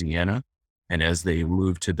within Louisiana. And as they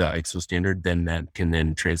move to the ISO standard, then that can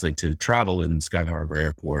then translate to travel in Sky Harbor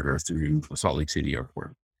Airport or through Salt Lake City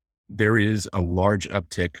Airport. There is a large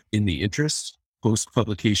uptick in the interest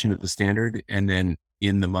post-publication of the standard. And then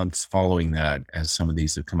in the months following that, as some of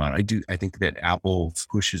these have come out, I think that Apple's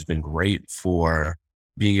push has been great for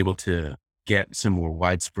being able to get some more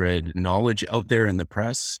widespread knowledge out there in the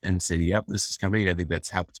press and say, yep, this is coming. I think that's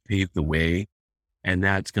helped pave the way. And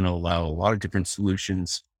that's going to allow a lot of different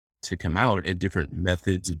solutions to come out, and different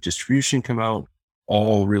methods of distribution come out,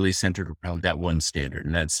 all really centered around that one standard.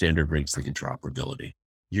 And that standard brings the interoperability.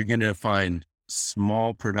 You're going to find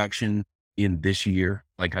small production in this year,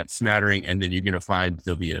 like a smattering. And then you're going to find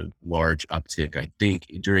there'll be a large uptick, I think,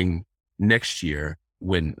 during next year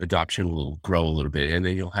when adoption will grow a little bit. And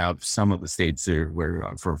then you'll have some of the states there where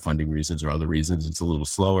for funding reasons or other reasons, it's a little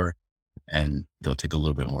slower and they'll take a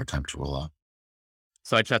little bit more time to roll out.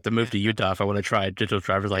 So I just have to move to Utah if I want to try digital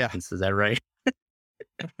driver's Yeah. license. Is that right?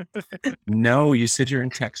 No, you said you're in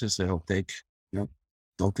Texas. I don't think,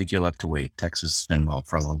 don't think you'll have to wait. Texas has been involved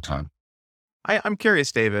for a long time. I'm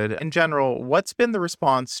curious, David, in general, what's been the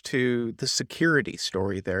response to the security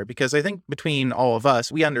story there? Because I think between all of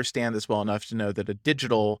us, we understand this well enough to know that a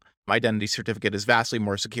digital identity certificate is vastly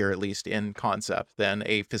more secure, at least in concept, than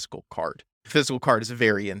a physical card. A physical card is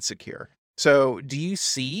very insecure. So do you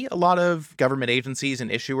see a lot of government agencies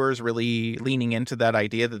and issuers really leaning into that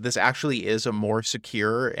idea that this actually is a more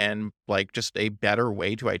secure and like just a better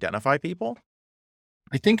way to identify people?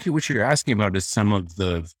 I think what you're asking about is some of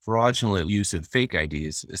the fraudulent use of fake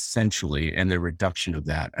IDs, essentially, and the reduction of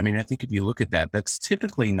that. I mean, I think if you look at that, that's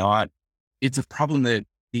typically not, it's a problem that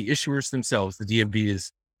the issuers themselves, the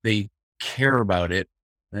DMVs, they care about it.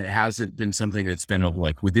 It hasn't been something that's been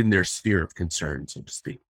like within their sphere of concern, so to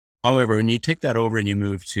speak. However, when you take that over and you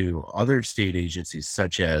move to other state agencies,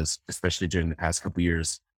 such as, especially during the past couple of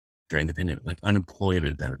years, during the pandemic, like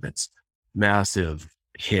unemployment benefits, massive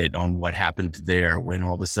hit on what happened there when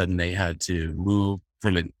all of a sudden they had to move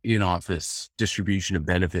from an in-office distribution of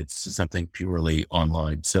benefits to something purely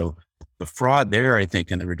online. So the fraud there, I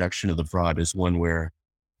think, and the reduction of the fraud is one where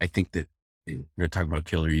I think that we're talking about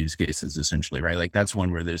killer use cases, essentially, right? Like that's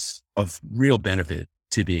one where there's of real benefit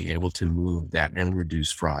to being able to move that and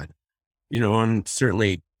reduce fraud, and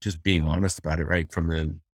certainly just being honest about it, right? From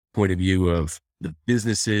the point of view of the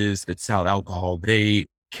businesses that sell alcohol, they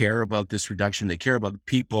care about this reduction. They care about the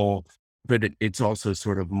people, but it's also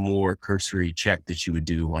sort of more cursory check that you would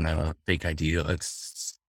do on a fake ID.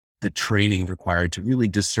 It's the training required to really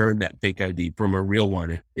discern that fake ID from a real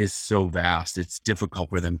one is so vast. It's difficult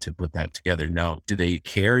for them to put that together. Now, do they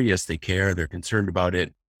care? Yes, they care. They're concerned about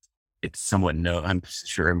it. It's somewhat I'm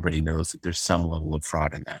sure everybody knows that there's some level of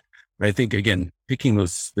fraud in that. But I think, again, picking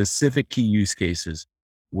those specific key use cases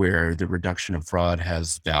where the reduction of fraud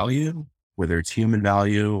has value, whether it's human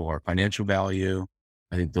value or financial value,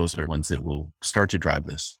 I think those are ones that will start to drive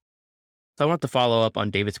this. So I want to follow up on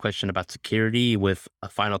David's question about security with a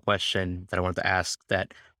final question that I wanted to ask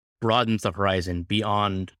that broadens the horizon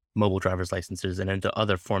beyond mobile driver's licenses and into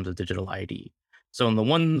other forms of digital ID. So on the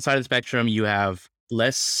one side of the spectrum, you have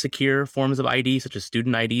less secure forms of ID, such as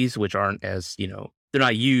student IDs, which aren't as, they're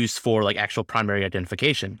not used for like actual primary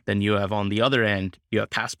identification. Then you have on the other end, you have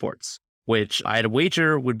passports, which I'd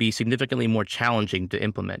wager would be significantly more challenging to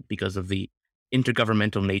implement because of the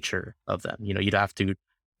intergovernmental nature of them. You'd have to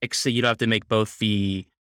make both the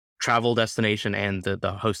travel destination and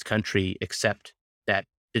the host country accept that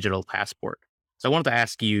digital passport. So I wanted to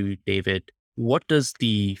ask you, David, what does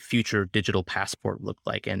the future digital passport look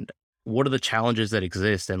like? And what are the challenges that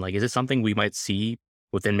exist? And like, is it something we might see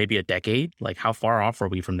within maybe a decade? Like, how far off are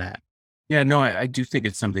we from that? Yeah, no, I do think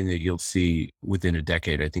it's something that you'll see within a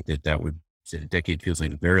decade. I think a decade feels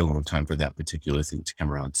like a very long time for that particular thing to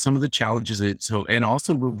come around. Some of the challenges, and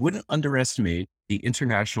also we wouldn't underestimate the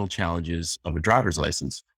international challenges of a driver's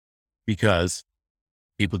license, because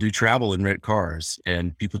people do travel and rent cars,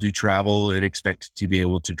 and people do travel and expect to be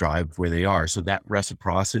able to drive where they are. So that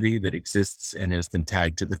reciprocity that exists and has been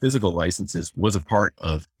tagged to the physical licenses was a part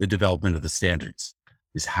of the development of the standards.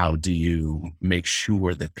 Is how do you make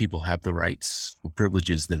sure that people have the rights and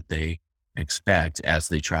privileges that they expect as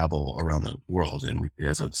they travel around the world? And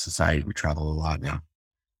as a society, we travel a lot now.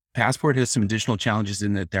 Passport has some additional challenges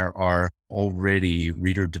in that there are already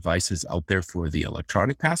reader devices out there for the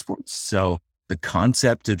electronic passports. So the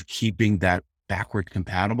concept of keeping that backward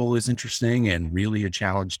compatible is interesting and really a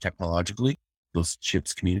challenge technologically. Those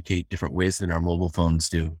chips communicate different ways than our mobile phones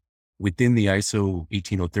do. Within the ISO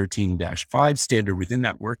 18013-5 standard, within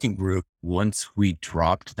that working group, once we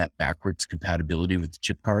dropped that backwards compatibility with the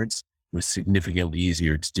chip cards, it was significantly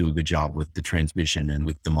easier to do a good job with the transmission and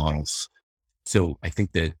with the models. So I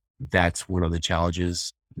think that that's one of the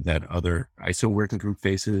challenges that other ISO working group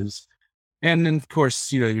faces. And then, of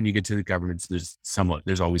course, when you get to the governments, there's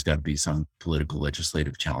always got to be some political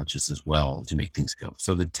legislative challenges as well to make things go.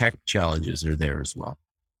 So the tech challenges are there as well.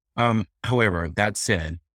 However, that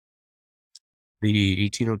said, the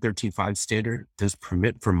 18013-5 standard does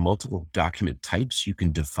permit for multiple document types. You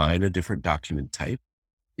can define a different document type.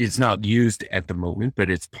 It's not used at the moment, but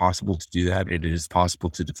it's possible to do that. It is possible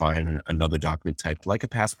to define another document type, like a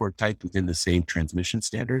passport type, within the same transmission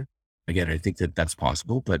standard. Again, I think that that's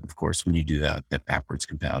possible, but of course, when you do that, that backwards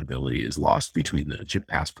compatibility is lost between the chip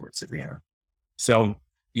passports that we have. So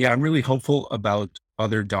yeah, I'm really hopeful about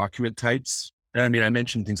other document types. And I mean, I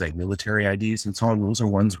mentioned things like military IDs and so on. Those are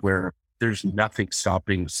ones where there's nothing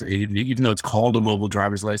stopping, even though it's called a mobile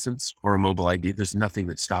driver's license or a mobile ID, there's nothing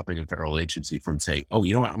that's stopping a federal agency from saying, oh,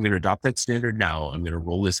 you know what, I'm going to adopt that standard now. I'm going to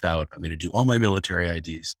roll this out. I'm going to do all my military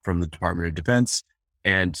IDs from the Department of Defense,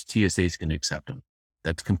 and TSA is going to accept them.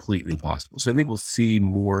 That's completely possible. So I think we'll see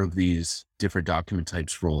more of these different document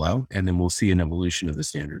types roll out, and then we'll see an evolution of the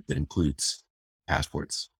standard that includes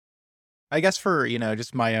passports. I guess for,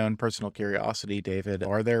 just my own personal curiosity, David,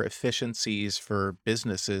 are there efficiencies for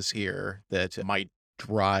businesses here that might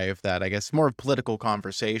drive that? I guess more of political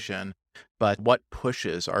conversation, but what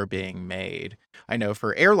pushes are being made? I know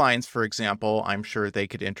for airlines, for example, I'm sure they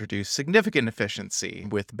could introduce significant efficiency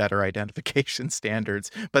with better identification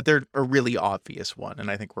standards, but they're a really obvious one. And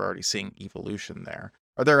I think we're already seeing evolution there.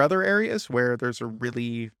 Are there other areas where there's a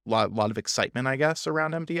really lot of excitement, I guess,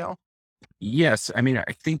 around MDL? Yes. I mean,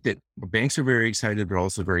 I think that banks are very excited, but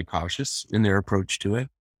also very cautious in their approach to it,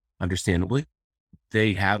 understandably.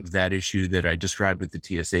 They have that issue that I described with the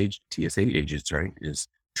TSA agents, right? Is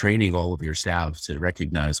training all of your staff to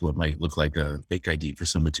recognize what might look like a fake ID for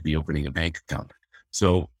someone to be opening a bank account.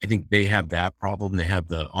 So I think they have that problem. They have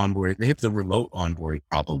the remote onboarding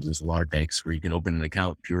problems. There's a lot of banks where you can open an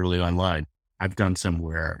account purely online. I've done some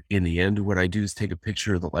where in the end, what I do is take a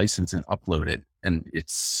picture of the license and upload it. And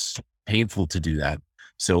it's painful to do that.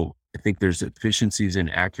 So I think there's efficiencies and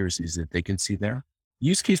accuracies that they can see there.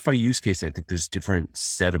 Use case by use case, I think there's different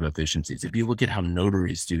set of efficiencies. If you look at how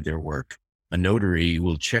notaries do their work, a notary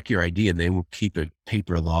will check your ID and they will keep a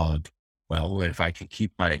paper log. Well, if I can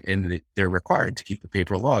keep they're required to keep the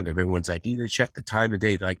paper log of everyone's ID, they check the time of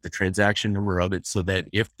day, like the transaction number of it, so that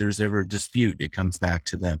if there's ever a dispute, it comes back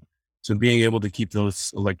to them. So being able to keep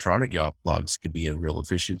those electronic logs could be a real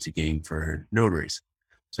efficiency gain for notaries.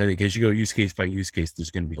 So I think as you go use case by use case, there's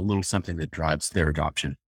going to be a little something that drives their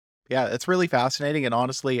adoption. Yeah, it's really fascinating. And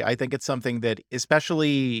honestly, I think it's something that,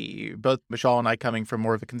 especially both Michelle and I coming from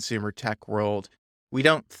more of a consumer tech world, we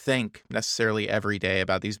don't think necessarily every day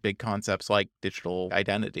about these big concepts like digital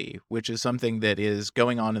identity, which is something that is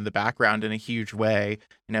going on in the background in a huge way.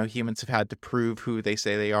 Humans have had to prove who they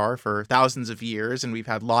say they are for thousands of years, and we've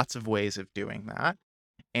had lots of ways of doing that.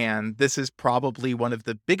 And this is probably one of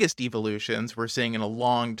the biggest evolutions we're seeing in a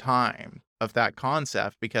long time of that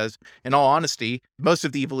concept, because in all honesty, most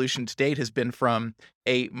of the evolution to date has been from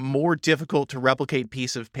a more difficult to replicate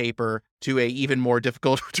piece of paper to a even more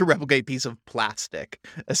difficult to replicate piece of plastic,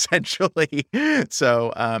 essentially.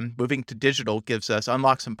 So moving to digital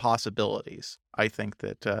unlocks some possibilities, I think,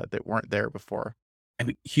 that weren't there before. I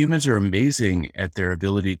mean, humans are amazing at their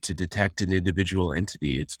ability to detect an individual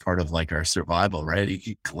entity. It's part of like our survival, right? You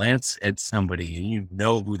can glance at somebody and you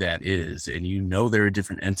know who that is, and you know they're a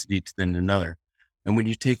different entity than another. And when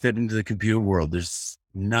you take that into the computer world, there's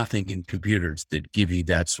nothing in computers that give you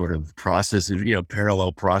that sort of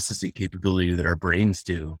parallel processing capability that our brains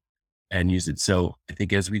do and use it. So I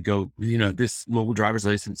think as we go, this mobile driver's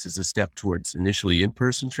license is a step towards initially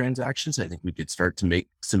in-person transactions. I think we could start to make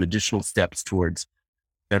some additional steps towards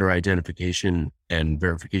better identification and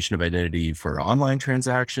verification of identity for online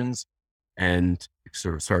transactions, and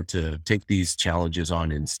sort of start to take these challenges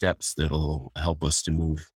on in steps that'll help us to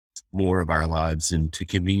move more of our lives into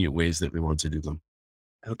convenient ways that we want to do them.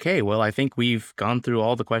 Okay, well, I think we've gone through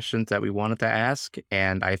all the questions that we wanted to ask,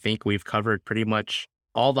 and I think we've covered pretty much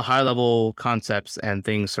all the high level concepts and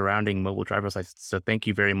things surrounding mobile driver's license. So thank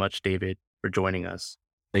you very much, David, for joining us.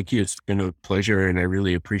 Thank you. It's been a pleasure. And I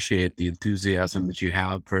really appreciate the enthusiasm that you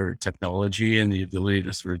have for technology and the ability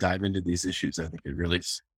to sort of dive into these issues. I think it really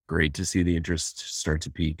is great to see the interest start to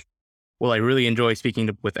peak. Well, I really enjoy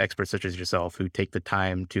speaking with experts such as yourself who take the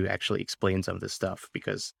time to actually explain some of this stuff,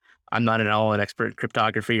 because I'm not an expert in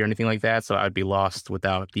cryptography or anything like that. So I'd be lost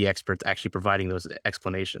without the experts actually providing those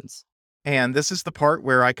explanations. And this is the part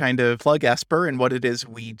where I kind of plug Esper and what it is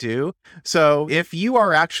we do. So if you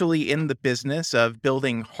are actually in the business of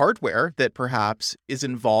building hardware that perhaps is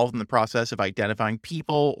involved in the process of identifying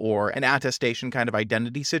people or an attestation kind of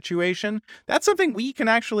identity situation, that's something we can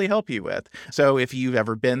actually help you with. So if you've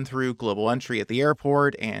ever been through global entry at the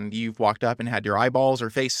airport and you've walked up and had your eyeballs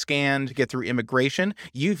or face scanned to get through immigration,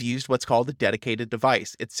 you've used what's called a dedicated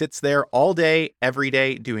device. It sits there all day, every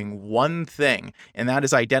day, doing one thing, and that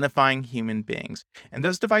is identifying human beings. And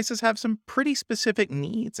those devices have some pretty specific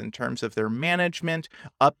needs in terms of their management,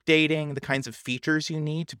 updating, the kinds of features you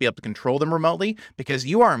need to be able to control them remotely, because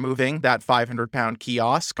you aren't moving that 500-pound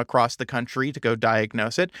kiosk across the country to go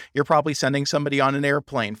diagnose it. You're probably sending somebody on an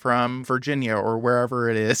airplane from Virginia or wherever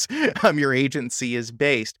it is your agency is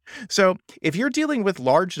based. So if you're dealing with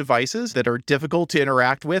large devices that are difficult to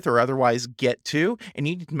interact with or otherwise get to, and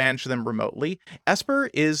you need to manage them remotely, Esper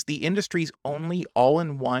is the industry's only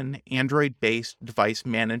all-in-one Android-based device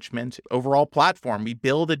management overall platform. We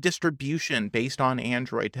build a distribution based on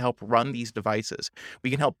Android to help run these devices. We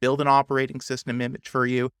can help build an operating system image for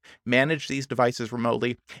you, manage these devices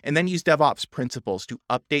remotely, and then use DevOps principles to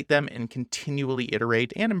update them and continually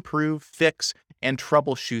iterate and improve, fix, and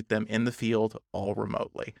troubleshoot them in the field all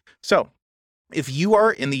remotely. So if you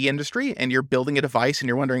are in the industry and you're building a device and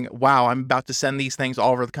you're wondering, wow, I'm about to send these things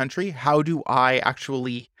all over the country, how do I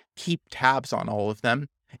actually keep tabs on all of them?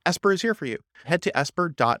 Esper is here for you. Head to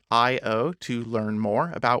esper.io to learn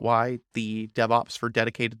more about why the DevOps for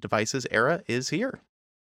dedicated devices era is here.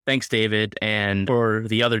 Thanks, David. And for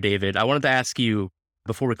the other David, I wanted to ask you,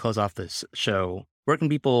 before we close off this show, where can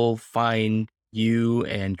people find you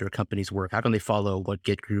and your company's work? How can they follow what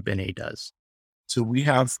Git Group NA does? So we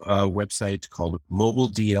have a website called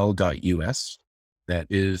mobiledl.us. That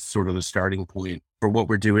is sort of the starting point for what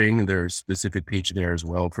we're doing. There's a specific page there as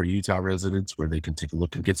well for Utah residents where they can take a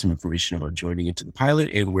look and get some information about joining into the pilot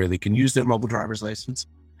and where they can use their mobile driver's license.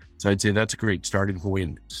 So I'd say that's a great starting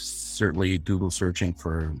point. Certainly Google searching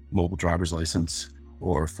for mobile driver's license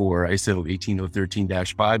or for ISO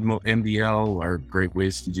 18013-5 MDL are great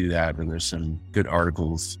ways to do that. And there's some good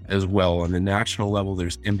articles as well. On the national level,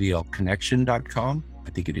 there's mdlconnection.com. I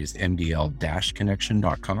think it is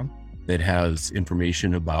mdl-connection.com that has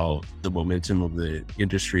information about the momentum of the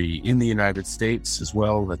industry in the United States as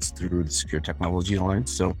well. That's through the Secure Technology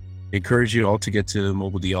Alliance. So I encourage you all to get to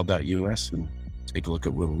mobiledl.us and take a look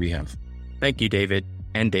at what we have. Thank you, David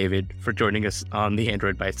and David, for joining us on the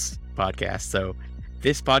Android Bytes podcast. So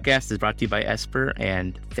this podcast is brought to you by Esper,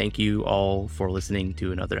 and thank you all for listening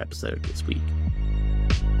to another episode this week.